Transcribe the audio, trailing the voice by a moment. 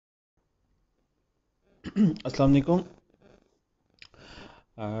Assalamu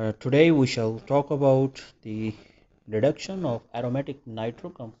alaikum. Today we shall talk about the reduction of aromatic nitro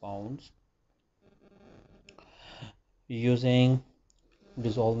compounds using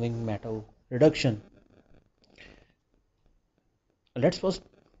dissolving metal reduction. Let's first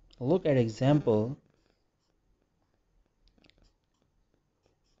look at example.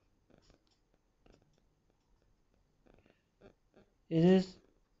 It is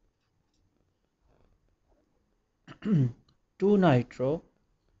 2-nitro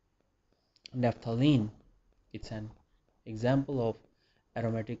naphthalene. It's an example of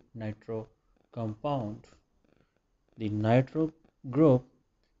aromatic nitro compound. The nitro group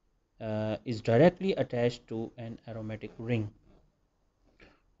is directly attached to an aromatic ring.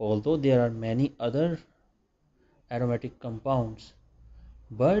 Although there are many other aromatic compounds,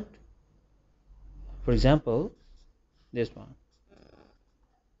 but for example, this one,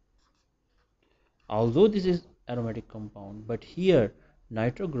 although this is aromatic compound, but here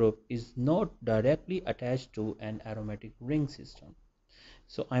nitro group is not directly attached to an aromatic ring system.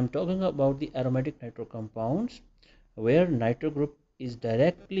 So I'm talking about the aromatic nitro compounds where nitro group is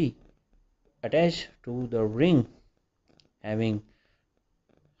directly attached to the ring, having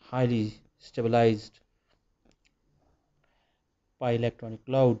highly stabilized pi electronic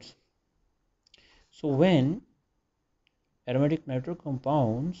clouds. So when aromatic nitro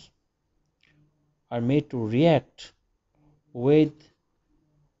compounds are made to react with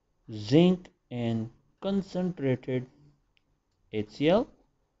zinc and concentrated HCl,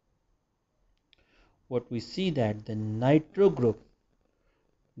 what we see that the nitro group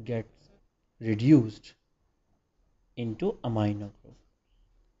gets reduced into amino group.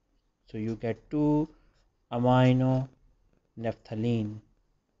 So you get 2-amino naphthalene,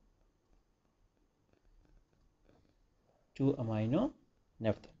 2-amino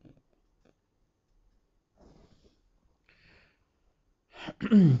naphthalene.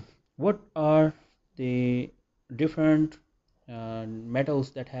 What are the different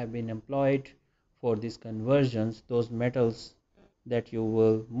metals that have been employed for these conversions? Those metals that you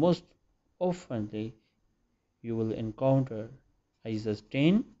will most oftenly you will encounter is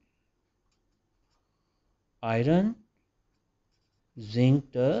tin, iron,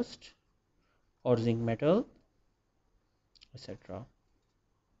 zinc dust or zinc metal, etc.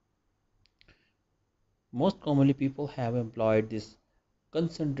 Most commonly people have employed this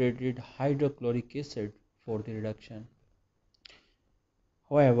concentrated hydrochloric acid for the reduction.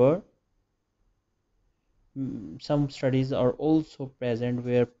 However, some studies are also present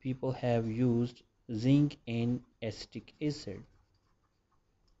where people have used zinc and acetic acid.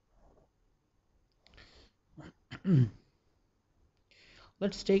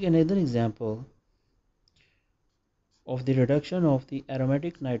 Let's take another example of the reduction of the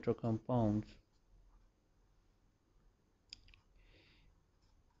aromatic nitro compounds.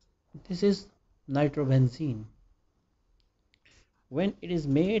 This is nitrobenzene. When it is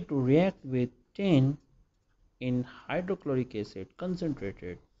made to react with tin in hydrochloric acid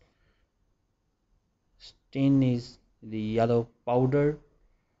concentrated, tin is the yellow powder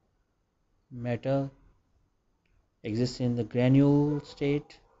metal, exists in the granule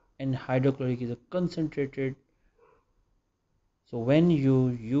state, and hydrochloric is a concentrated. So when you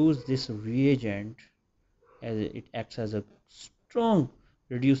use this reagent, as it acts as a strong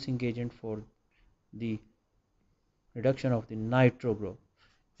reducing agent for the reduction of the nitro group,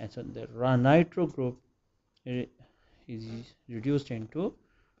 and so the nitro group is reduced into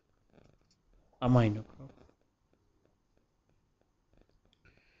amino group.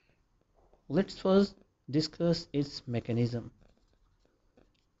 Let's first discuss its mechanism.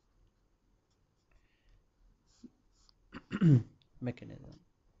 Mechanism.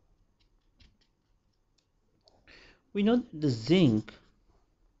 We know that the zinc,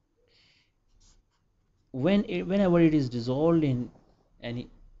 whenever it is dissolved in any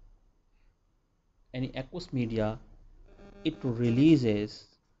aqueous media, it releases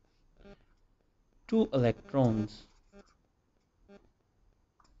 2 electrons,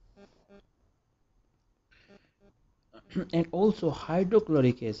 and also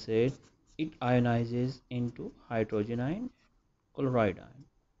hydrochloric acid, it ionizes into hydrogen ion, chloride ion.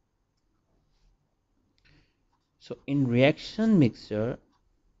 So in reaction mixture,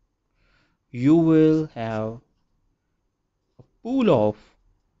 you will have a pool of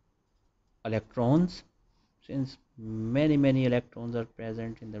electrons, since many electrons are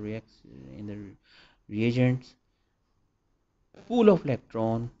present in the reagents. Pool of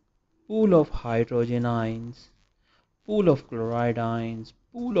electron, pool of hydrogen ions, pool of chloride ions,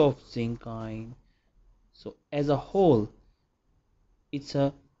 pool of zinc ion. So as a whole, it's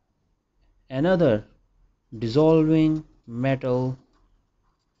another dissolving metal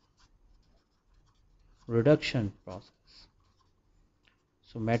reduction process.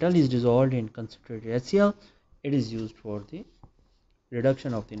 So metal is dissolved in concentrated HCl. It is used for the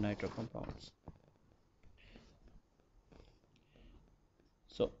reduction of the nitro compounds.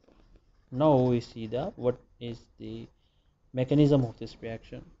 So now we see the what is the mechanism of this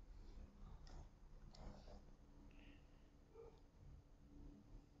reaction.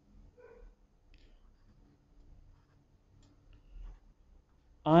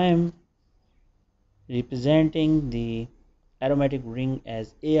 I am representing the aromatic ring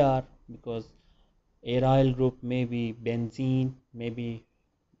as AR because aryl group may be benzene, maybe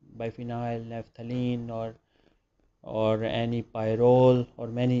biphenyl naphthalene, or any pyrrole or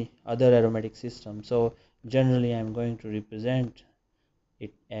many other aromatic systems. So generally I'm going to represent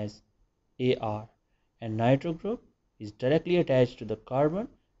it as AR, and nitro group is directly attached to the carbon,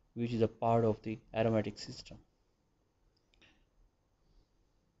 which is a part of the aromatic system.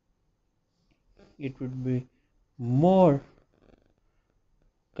 It would be more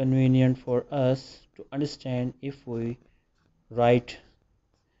convenient for us to understand if we write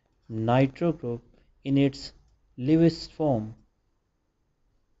nitro group in its Lewis form.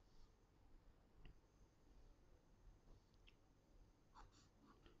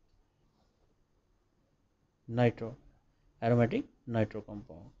 Nitro, aromatic nitro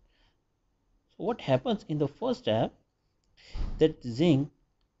compound. So what happens in the first step, that zinc,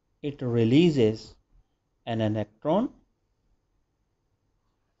 it releases an electron,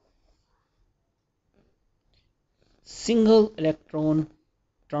 single electron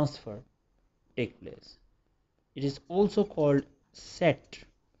transfer take place. It is also called set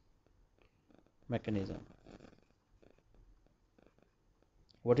mechanism.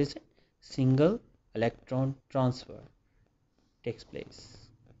 What is it? Single electron transfer takes place.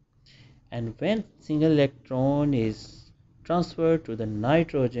 And when single electron is transferred to the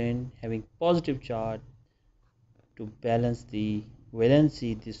nitrogen having positive charge, to balance the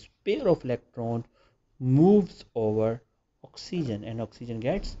valency, this pair of electron moves over oxygen and oxygen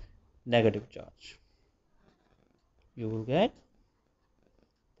gets negative charge. You will get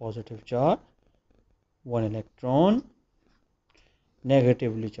positive charge, one electron,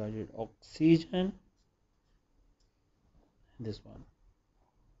 negatively charged oxygen, this one.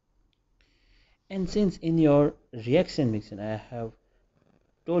 And since in your reaction mixing I have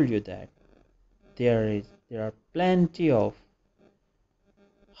told you that there are plenty of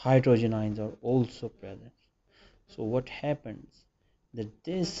hydrogen ions are also present. So what happens, that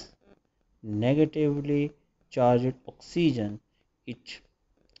this negatively charged oxygen, it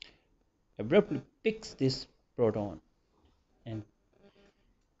abruptly picks this proton and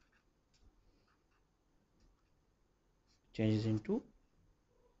changes into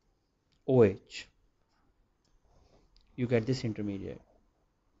OH. You get this intermediate.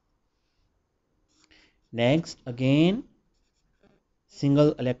 Next, again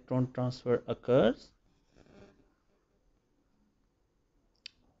single electron transfer occurs.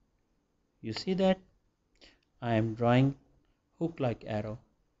 You see that I am drawing hook like arrow,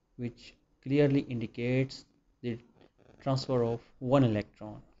 which clearly indicates the transfer of one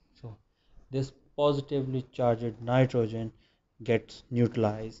electron. So this positively charged nitrogen gets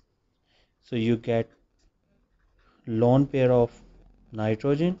neutralized. So you get lone pair of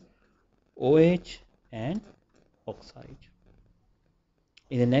nitrogen, OH and oxide.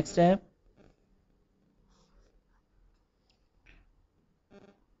 In the next step,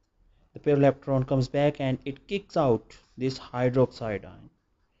 the pair electron comes back and it kicks out this hydroxide ion,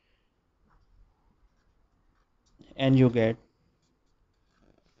 and you get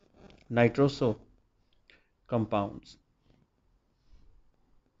nitroso compounds.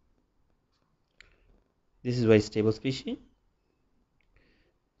 This is very stable species.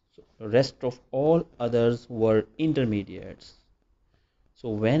 So the rest of all others were intermediates. So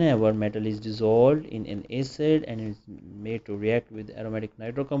whenever metal is dissolved in an acid and is made to react with aromatic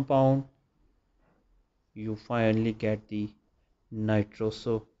nitro compound, you finally get the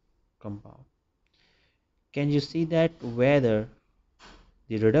nitroso compound. Can you see that whether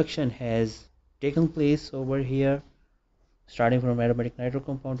the reduction has taken place over here, starting from aromatic nitro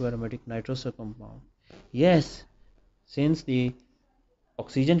compound to aromatic nitroso compound? Yes, since the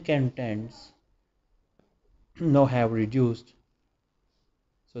oxygen contents now have reduced,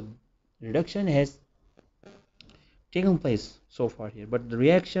 so reduction has taken place so far here, but the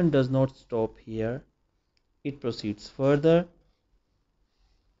reaction does not stop here, it proceeds further.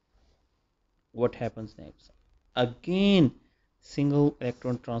 What happens next? Again single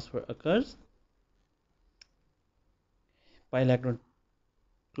electron transfer occurs, pi electron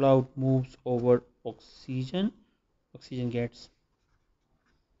cloud moves over oxygen. Oxygen gets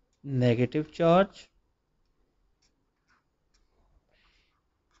negative charge.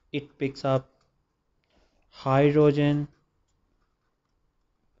 It picks up hydrogen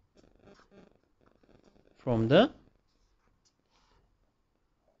from the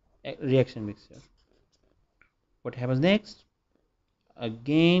reaction mixture. What happens next?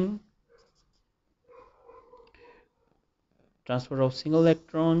 Again, transfer of single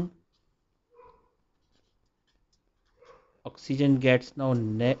electron. Oxygen gets now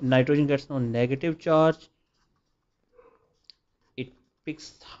nitrogen gets now negative charge. It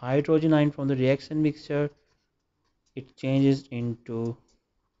picks hydrogen ion from the reaction mixture. It changes into,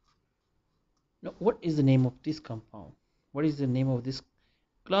 now what is the name of this compound? What is the name of this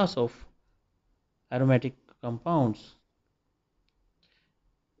class of aromatic compounds?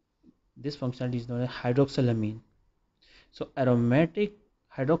 This functionality is known as hydroxylamine. So aromatic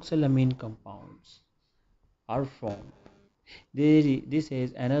hydroxylamine compounds are formed. This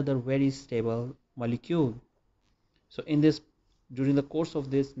is another very stable molecule. So in this, during the course of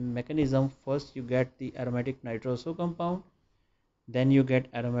this mechanism, first you get the aromatic nitroso compound, then you get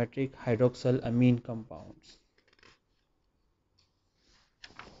aromatic hydroxylamine compounds.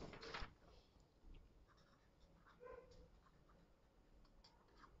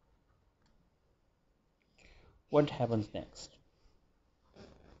 What happens next?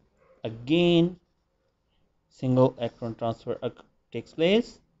 Again, single electron transfer takes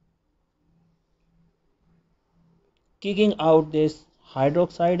place, kicking out this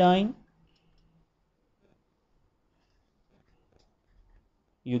hydroxide ion.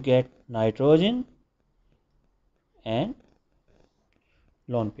 You get nitrogen and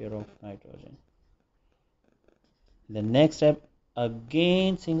lone pair of nitrogen. The next step,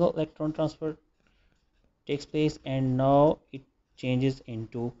 again single electron transfer takes place, and now it changes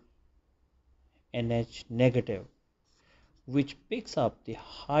into NH negative, which picks up the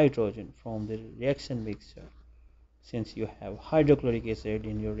hydrogen from the reaction mixture. Since you have hydrochloric acid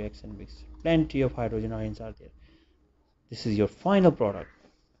in your reaction mixture, plenty of hydrogen ions are there. This is your final product.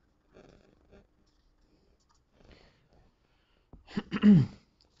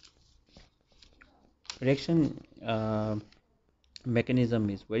 Reaction mechanism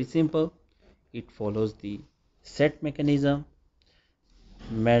is very simple. It follows the set mechanism.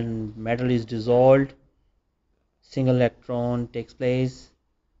 Metal is dissolved, single electron takes place,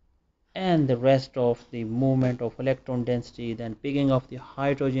 and the rest of the movement of electron density, then picking of the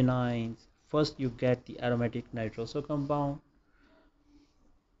hydrogen ions. First you get the aromatic nitroso compound.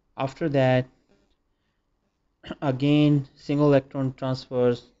 After that, again single electron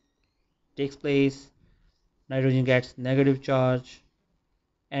transfers takes place, nitrogen gets negative charge,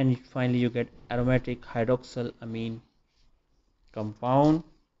 and finally you get aromatic hydroxylamine compound.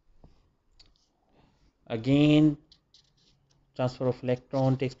 Again, transfer of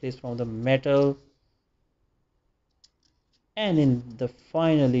electron takes place from the metal, and in the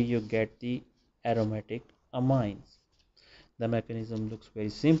finally you get the aromatic amines. The mechanism looks very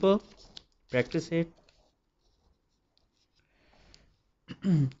simple. Practice it.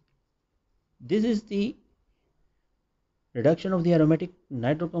 This is the reduction of the aromatic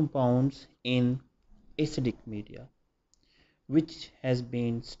nitro compounds in acidic media, which has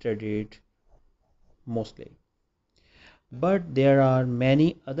been studied mostly. But there are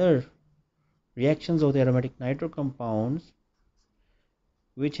many other reactions of the aromatic nitro compounds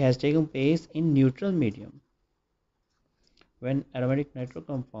which has taken place in neutral medium. When aromatic nitro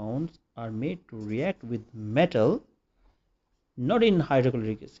compounds are made to react with metal, not in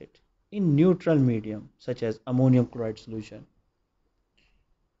hydrochloric acid, in neutral medium such as ammonium chloride solution.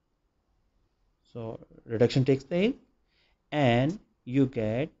 So reduction takes place and you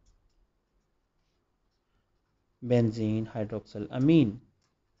get benzene hydroxylamine.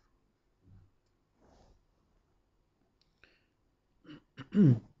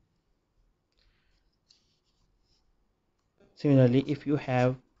 Similarly, if you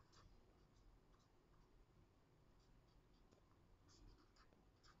have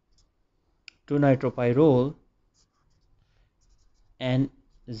two nitropyrrole and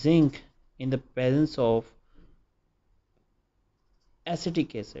zinc in the presence of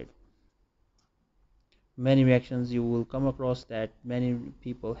acetic acid, many reactions you will come across that many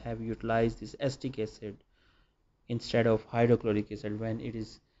people have utilized this acetic acid instead of hydrochloric acid when it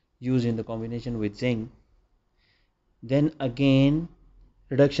is used in the combination with zinc. Then again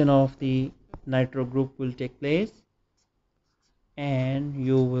reduction of the nitro group will take place and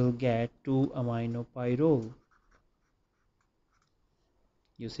you will get 2-aminopyrrole.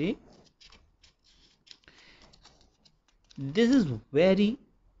 You see, this is very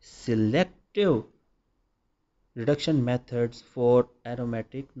selective reduction methods for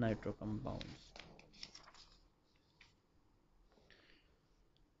aromatic nitro compounds.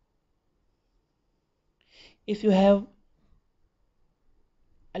 If you have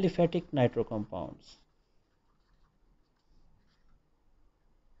aliphatic nitro compounds,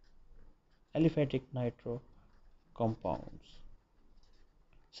 aliphatic nitro compounds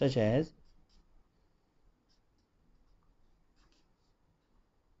such as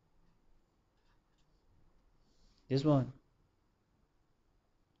this one,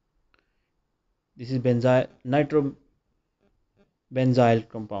 this is benzyl nitro benzyl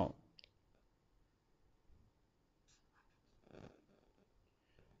compound.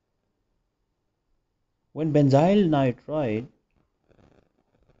 When benzyl nitride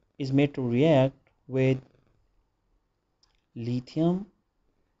is made to react with lithium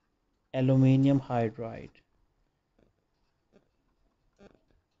aluminum hydride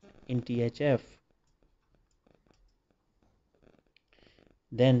in THF,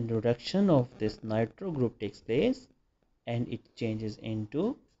 then reduction of this nitro group takes place and it changes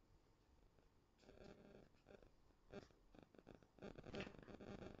into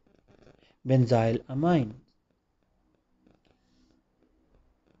benzyl amine.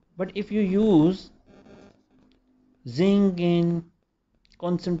 But if you use zinc in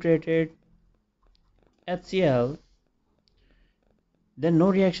concentrated HCl, then no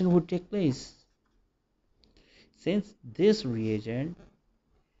reaction would take place, since this reagent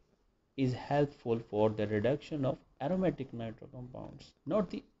is helpful for the reduction of aromatic nitro compounds,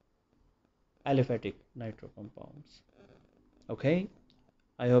 not the aliphatic nitro compounds. Okay,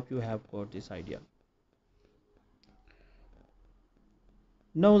 I hope you have got this idea.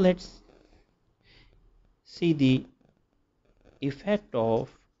 Now let's see the effect of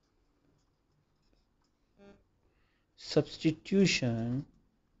substitution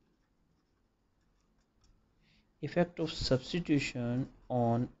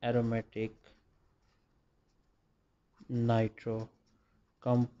on aromatic nitro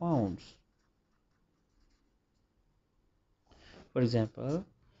compounds. For example,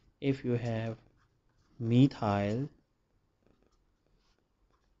 if you have methyl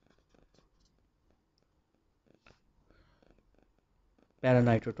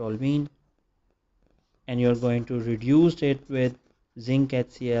paranitrotoluene and you're going to reduce it with zinc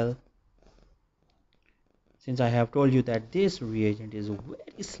HCl, since I have told you that this reagent is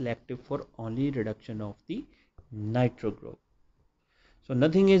very selective for only reduction of the nitro group, so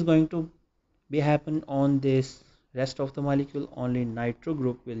nothing is going to be happen on this rest of the molecule, only nitro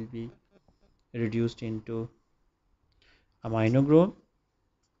group will be reduced into amino group.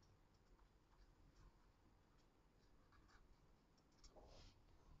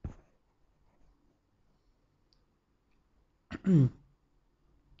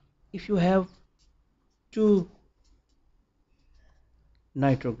 If you have two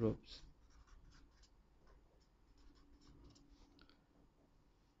nitro groups,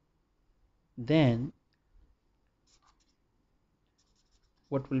 then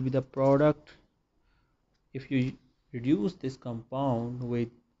what will be the product if you reduce this compound with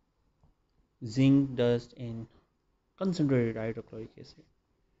zinc dust in concentrated hydrochloric acid?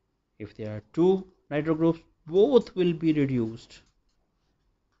 If there are two nitro groups, both will be reduced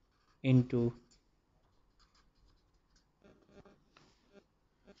into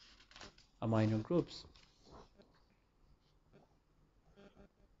amino groups.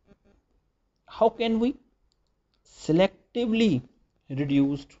 How can we selectively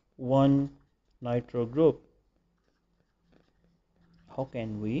reduce one nitro group? How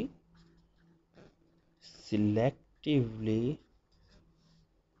can we selectively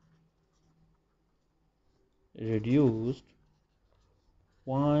reduce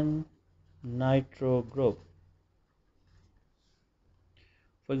one nitro group?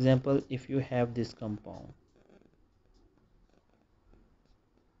 For example, if you have this compound,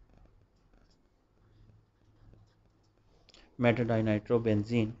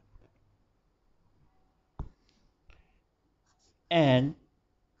 metadinitrobenzene, and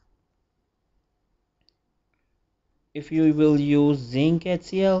if you will use zinc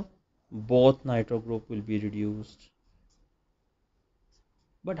HCl, both nitro group will be reduced.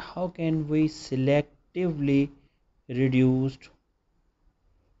 But how can we selectively reduce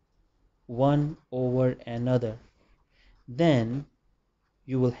one over another? Then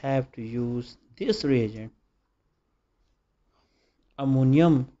you will have to use this reagent,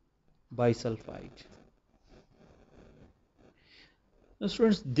 ammonium bisulfite. Now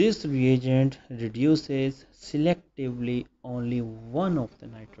students, this reagent reduces selectively only one of the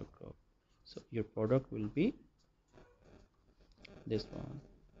nitro group. So your product will be this one.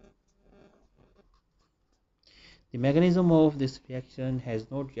 The mechanism of this reaction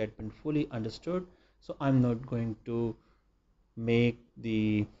has not yet been fully understood, so I'm not going to make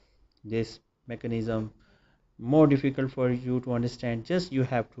this mechanism more difficult for you to understand. Just you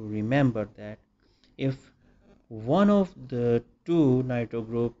have to remember that if one of the two nitro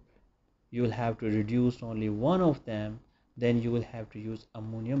group, you will have to reduce only one of them, then you will have to use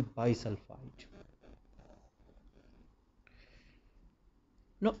ammonium bisulfite.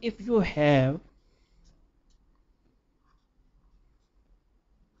 Now if you have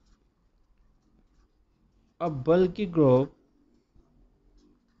a bulky group,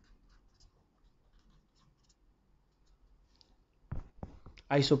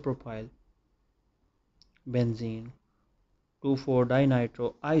 isopropyl benzene,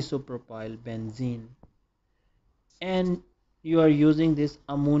 2,4-dinitro isopropyl benzene, and you are using this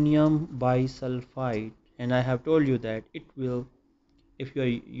ammonium bisulfite, and I have told you that it will, if you are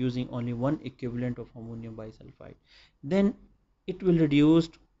using only one equivalent of ammonium bisulfite, then it will reduce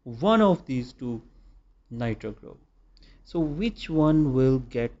one of these two nitro group. So which one will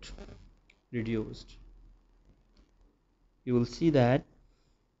get reduced? You will see that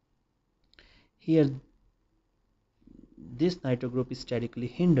here this nitro group is statically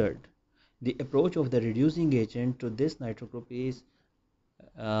hindered. The approach of the reducing agent to this nitro group is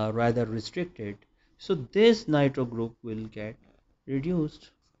rather restricted, so this nitro group will get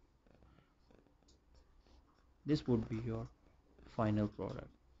reduced. This would be your final product.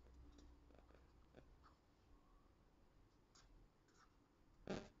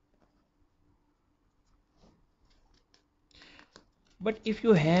 But if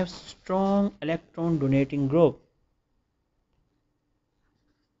you have strong electron donating group,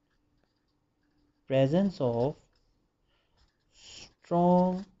 presence of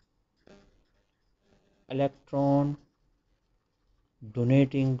strong electron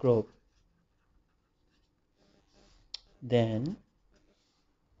donating group, then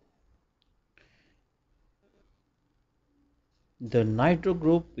the nitro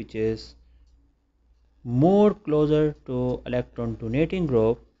group, which is more closer to electron donating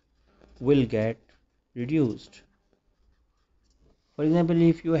group, will get reduced. For example,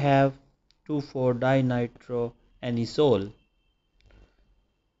 if you have 2,4-dinitro-anisole,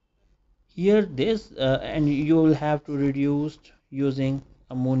 here this and you will have to reduce using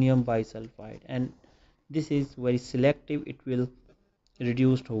ammonium bisulfite, and this is very selective. It will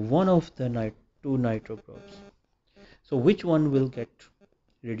reduce to one of the two nitro groups. So which one will get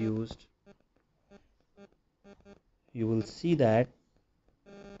reduced? You will see that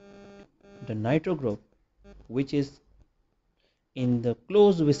the nitro group, which is in the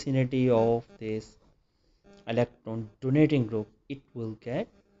close vicinity of this electron donating group, it will get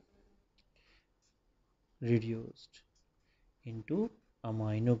reduced into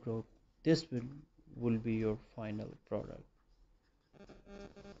amino group. This will be your final product.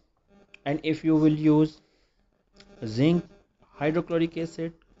 And if you will use zinc hydrochloric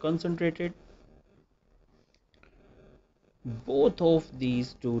acid concentrated, both of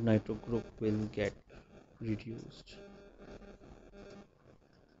these two nitro group will get reduced.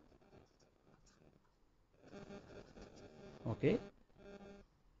 Okay,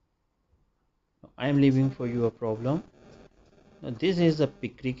 I am leaving for you a problem. Now this is a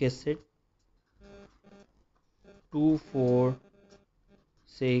picric acid,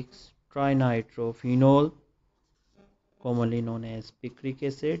 2,4,6 trinitrophenol, commonly known as picric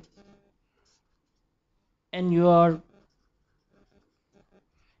acid, and you are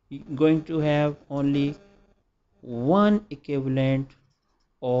going to have only one equivalent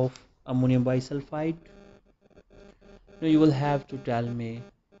of ammonium bisulfite. Now you will have to tell me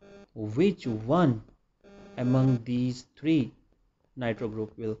which one among these three nitro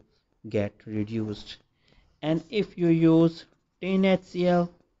group will get reduced, and if you use 10HCl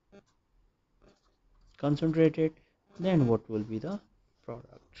concentrated, then what will be the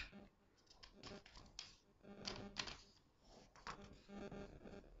product?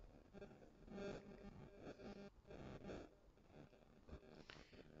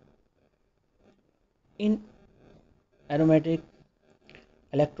 In aromatic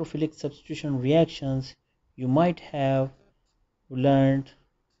electrophilic substitution reactions, you might have learned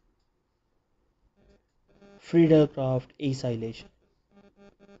Friedel-Crafts acylation,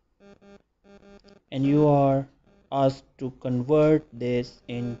 and you are asked to convert this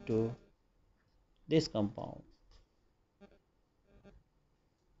into this compound.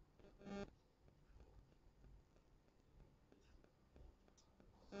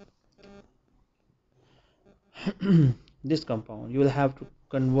 This compound, you will have to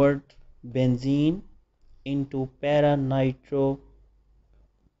convert benzene into para nitro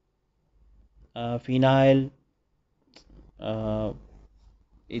phenyl uh,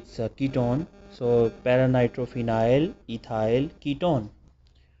 it's a ketone, so para-nitrophenyl ethyl ketone.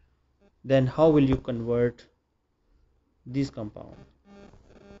 Then how will you convert this compound?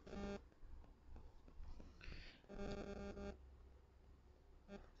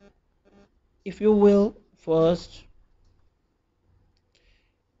 If you will first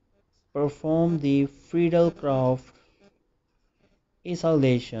perform the Friedel-Crafts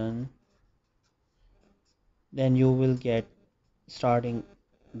acylation, then you will get starting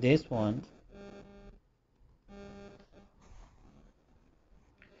this one.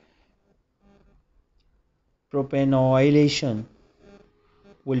 Propanoylation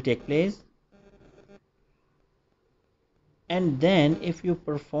will take place, and then if you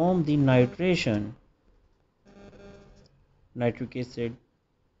perform the nitration, nitric acid,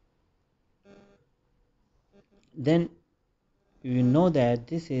 then you know that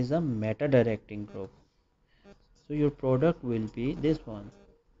this is a meta directing group, so your product will be this one,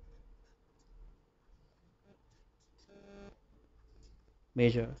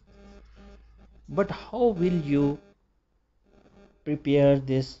 major. But how will you prepare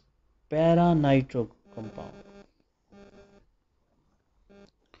this para nitro compound?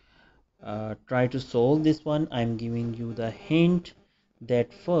 Try to solve this one. I'm giving you the hint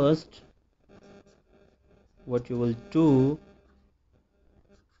that first what you will do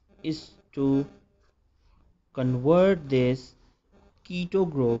is to convert this keto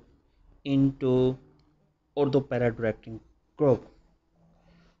group into ortho para directing group.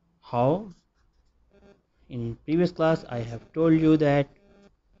 How? In previous class I have told you that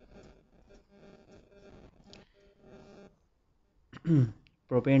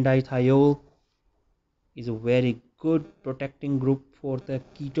propane dithiol is a very good protecting group for the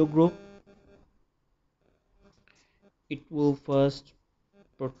keto group. It will first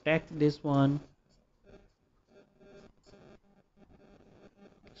protect this one.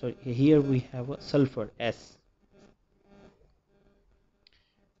 So here we have a sulfur S.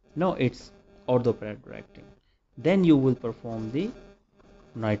 Now it's ortho para directing. Then you will perform the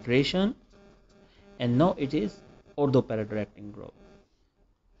nitration, and now it is ortho para directing group.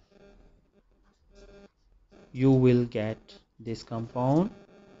 You will get this compound.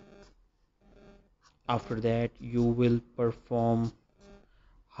 After that you will perform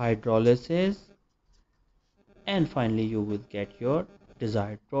hydrolysis, and finally you will get your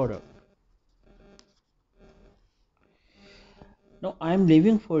desired product. Now I am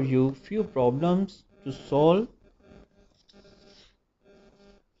leaving for you few problems to solve.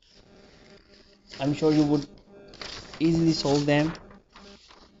 I'm sure you would easily solve them.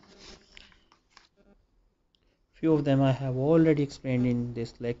 Few of them I have already explained in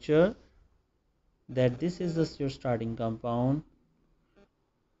this lecture, that this is just your starting compound,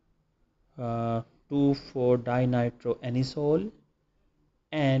 2,4-dinitroanisole.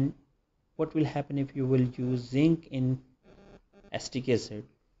 And what will happen if you will use zinc in acetic acid,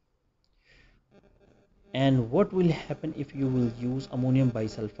 and what will happen if you will use ammonium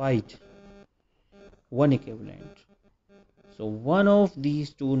bisulfite, one equivalent. So one of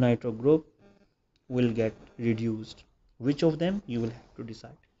these two nitro group will get reduced. Which of them you will have to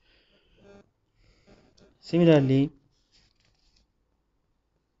decide. Similarly,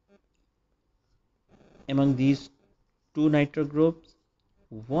 among these two nitro groups,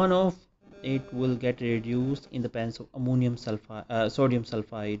 one of it will get reduced in the presence of ammonium sulfide, sodium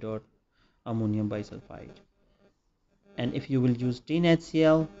sulfide or ammonium bisulfite. And if you will use tin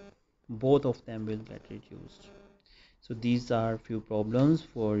HCl, both of them will get reduced. So these are few problems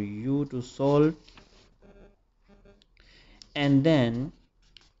for you to solve, and then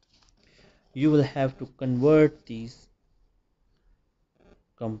you will have to convert these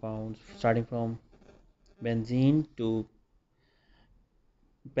compounds starting from benzene to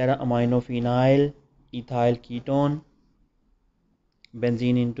para-aminophenyl ethyl ketone,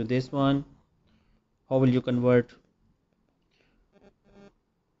 benzene into this one. How will you convert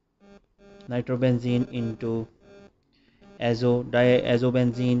nitrobenzene into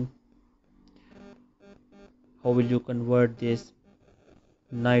diazobenzene? How will you convert this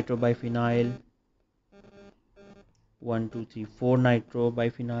nitrobiphenyl 1 2 3 4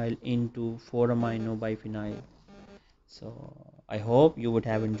 nitrobiphenyl into 4 amino biphenyl? So I hope you would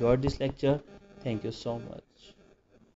have enjoyed this lecture. Thank you so much.